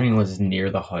 if anyone is near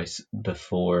the house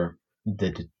before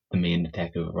the main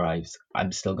detective arrives,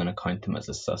 I'm still going to count them as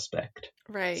a suspect.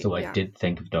 Right, So I yeah. did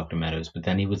think of Dr. Meadows, but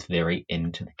then he was very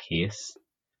into the case,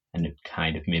 and it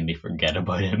kind of made me forget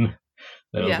about him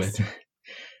a little bit, Yes.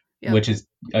 Yep. which is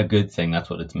a good thing. That's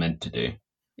what it's meant to do.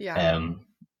 Yeah. Um,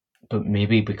 but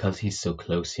maybe because he's so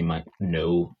close, he might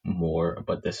know more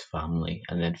about this family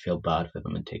and then feel bad for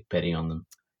them and take pity on them.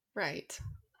 Right.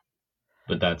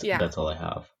 But that's Yeah. that's all I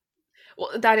have.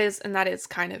 Well, that is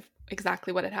kind of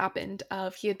exactly what had happened.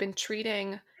 Of he had been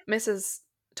treating Mrs.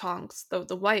 Tonks,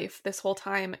 the wife, this whole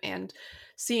time, and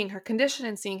seeing her condition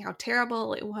and seeing how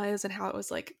terrible it was and how it was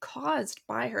like caused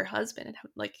by her husband and how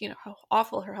like how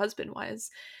awful her husband was.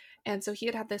 And so he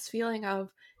had this feeling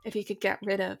of if he could get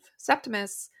rid of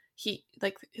Septimus, he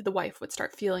like the wife would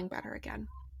start feeling better again.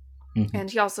 Hmm. And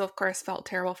he also, of course, felt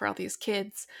terrible for all these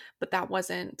kids, but that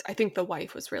wasn't, I think the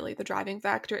wife was really the driving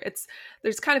factor.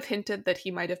 There's kind of hinted that he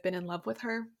might have been in love with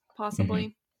her, Hmm.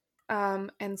 possibly.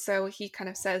 And so he kind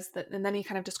of says that, and then he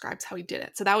kind of describes how he did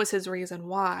it. So that was his reason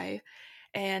why.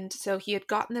 And so he had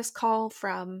gotten this call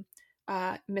from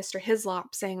Mr.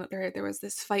 Hislop saying that there was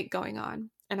this fight going on.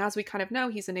 And as we kind of know,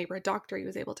 he's a neighborhood doctor. He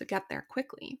was able to get there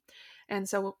quickly. And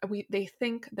so they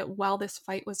think that while this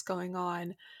fight was going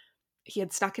on, he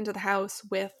had snuck into the house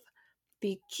with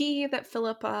the key that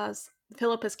Philippa's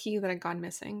key that had gone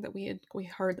missing that we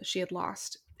heard that she had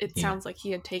lost. It Yeah. sounds like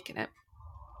he had taken it.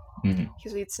 Hmm.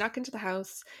 He'd snuck into the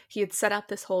house. He had set up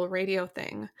this whole radio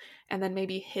thing, and then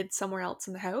maybe hid somewhere else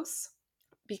in the house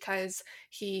because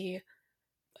he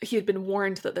had been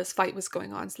warned that this fight was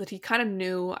going on, so that he kind of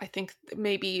knew. I think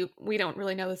maybe we don't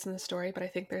really know this in the story, but I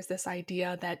think there's this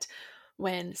idea that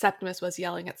when Septimus was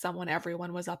yelling at someone,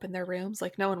 everyone was up in their rooms.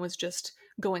 Like, no one was just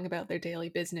going about their daily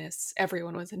business.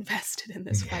 Everyone was invested in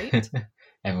this fight.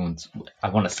 Everyone's. I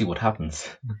want to see what happens.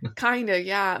 Kinda,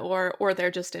 yeah. Or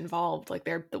they're just involved, like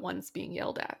they're the ones being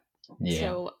yelled at. Yeah.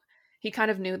 So he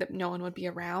kind of knew that no one would be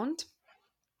around.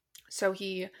 So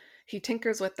he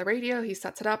tinkers with the radio, he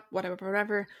sets it up,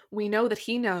 whatever. We know that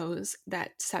he knows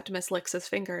that Septimus licks his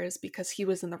fingers because he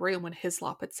was in the room when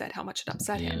Hislop had said how much it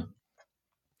upset Yeah. him.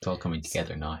 It's all coming So,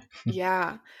 together now.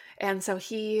 yeah. And so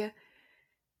he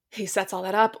sets all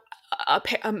that up.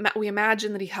 We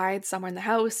imagine that he hides somewhere in the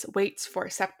house, waits for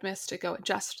Septimus to go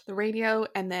adjust the radio,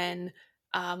 and then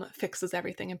fixes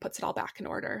everything and puts it all back in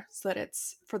order so that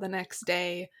it's for the next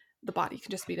day. The body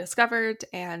can just be discovered,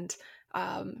 and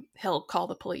he'll call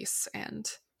the police and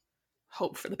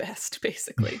hope for the best,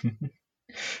 basically.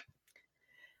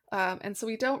 And so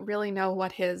we don't really know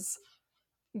what his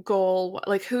goal,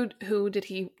 like who did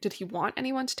he want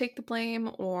anyone to take the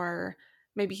blame, or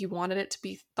maybe he wanted it to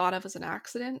be thought of as an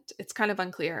accident. It's kind of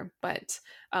unclear, but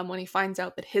when he finds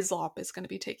out that Hislop is going to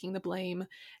be taking the blame,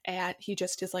 and he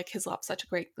just is like, Hislop's such a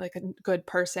great, like a good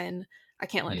person, I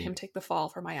can't let him take the fall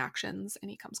for my actions, and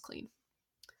he comes clean.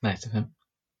 Nice of him.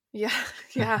 Yeah.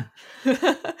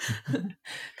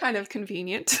 Kind of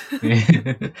convenient.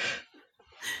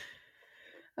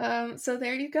 So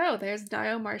there you go. There's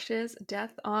Ngaio Marsh's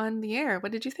Death on the Air.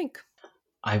 What did you think?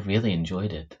 I really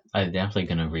enjoyed it. I'm definitely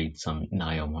going to read some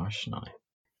Ngaio Marsh now.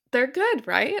 They're good,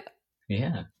 right?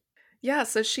 Yeah. Yeah,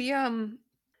 so she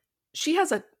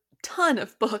has a ton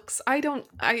of books. I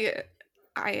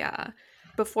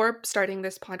before starting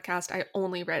this podcast, I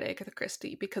only read Agatha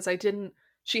Christie because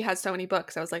she has so many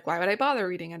books. I was like, why would I bother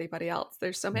reading anybody else?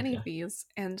 There's so many of these.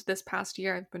 And this past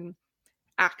year I've been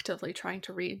actively trying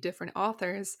to read different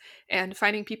authors, and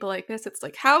finding people like this, it's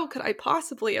like, how could I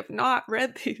possibly have not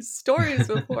read these stories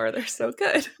before? They're so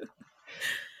good.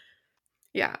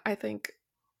 Yeah, I think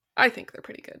they're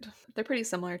pretty good. They're pretty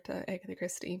similar to Agatha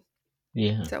Christie.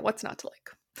 Yeah. So what's not to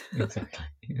like?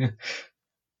 Exactly.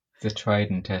 The tried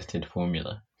and tested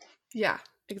formula. Yeah,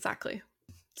 exactly.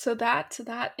 So that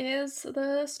is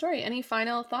the story. Any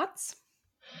final thoughts?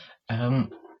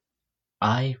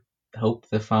 I hope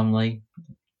the family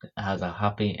has a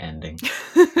happy ending.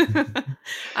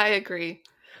 I agree.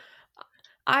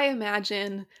 I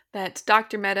imagine that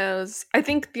Dr. Meadows, I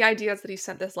think the idea is that he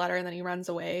sent this letter and then he runs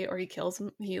away, or he kills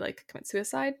him. He like commits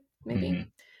suicide, maybe. Mm-hmm.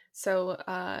 So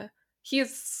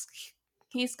he's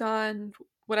gone,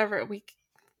 whatever.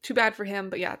 Too bad for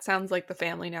him, but yeah, it sounds like the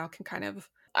family now can kind of,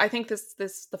 I think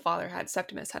the father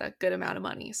Septimus had a good amount of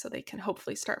money, so they can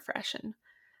hopefully start fresh and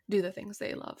do the things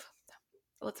they love.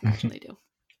 Let's imagine they do.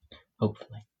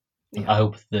 Hopefully. Yeah. I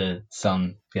hope the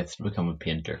son gets to become a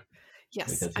painter.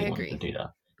 Yes, Because I he agree. wanted to do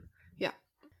that.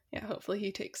 Yeah, hopefully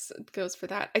he goes for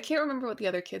that. I can't remember what the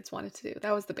other kids wanted to do.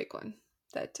 That was the big one,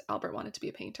 that Albert wanted to be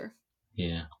a painter.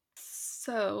 Yeah.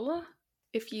 So,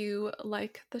 if you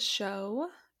like the show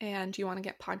and you want to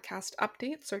get podcast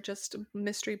updates or just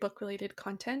mystery book related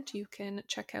content, you can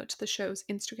check out the show's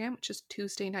Instagram, which is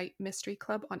Tuesday Night Mystery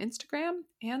Club on Instagram,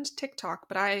 and TikTok.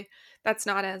 But that's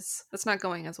not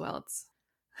going as well. It's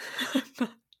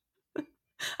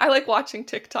I like watching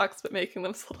TikToks, but making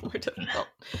them a little more difficult.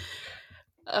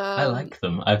 I like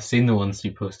them. I've seen the ones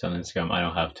you post on Instagram. I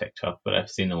don't have TikTok, but I've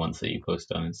seen the ones that you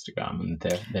post on Instagram, and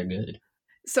they're good.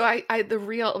 So the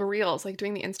reels, like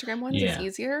doing the Instagram ones is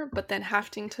easier, but then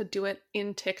having to do it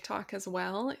in TikTok as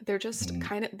well, they're just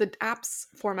kind of, the app's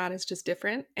format is just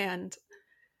different. And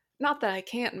not that I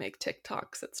can't make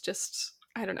TikToks, it's just,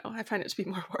 I don't know, I find it to be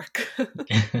more work.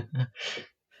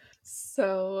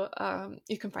 So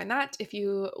you can find that. If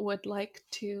you would like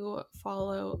to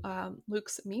follow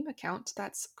Luke's meme account,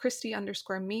 that's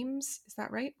Christy_memes. Is that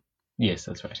right? Yes,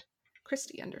 that's right.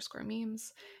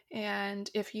 Christy_memes. And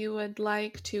if you would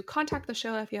like to contact the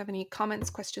show, if you have any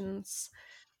comments, questions,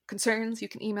 concerns, you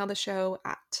can email the show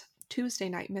at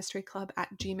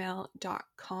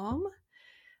tuesdaynightmysteryclub@gmail.com.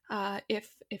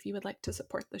 If you would like to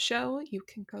support the show, you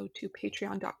can go to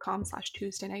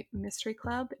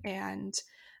patreon.com/tuesdaynightmysteryclub. And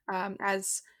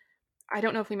as I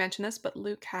don't know if we mentioned this, but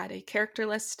Luke had a character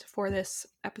list for this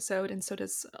episode, and so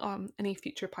does any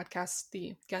future podcasts.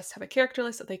 The guests have a character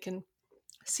list that they can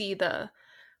see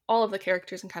all of the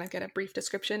characters and kind of get a brief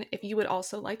description. If you would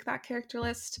also like that character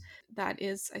list, that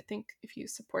is, I think, if you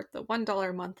support the $1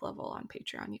 a month level on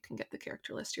Patreon, you can get the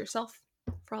character list yourself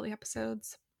for all the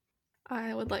episodes.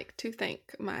 I would like to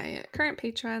thank my current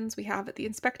patrons. We have at the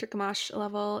Inspector Gamache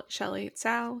level, Shelley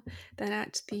Tsao. Then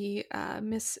at the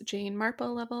Miss Jane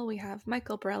Marple level, we have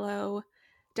Michael Brello,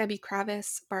 Debbie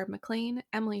Kravis, Barb McLean,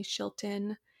 Emily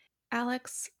Shilton,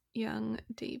 Alex Young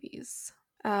Davies.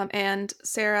 And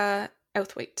Sarah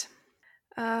Outhwaite.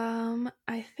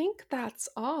 I think that's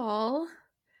all.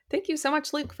 Thank you so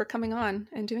much, Luke, for coming on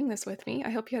and doing this with me. I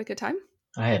hope you had a good time.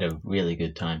 I had a really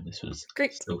good time. This was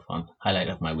Great. so fun. Highlight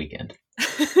of my weekend.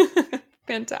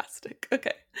 Fantastic.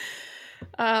 Okay.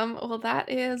 Well, that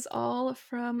is all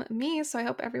from me. So I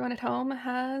hope everyone at home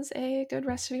has a good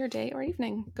rest of your day or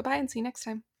evening. Goodbye and see you next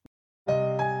time.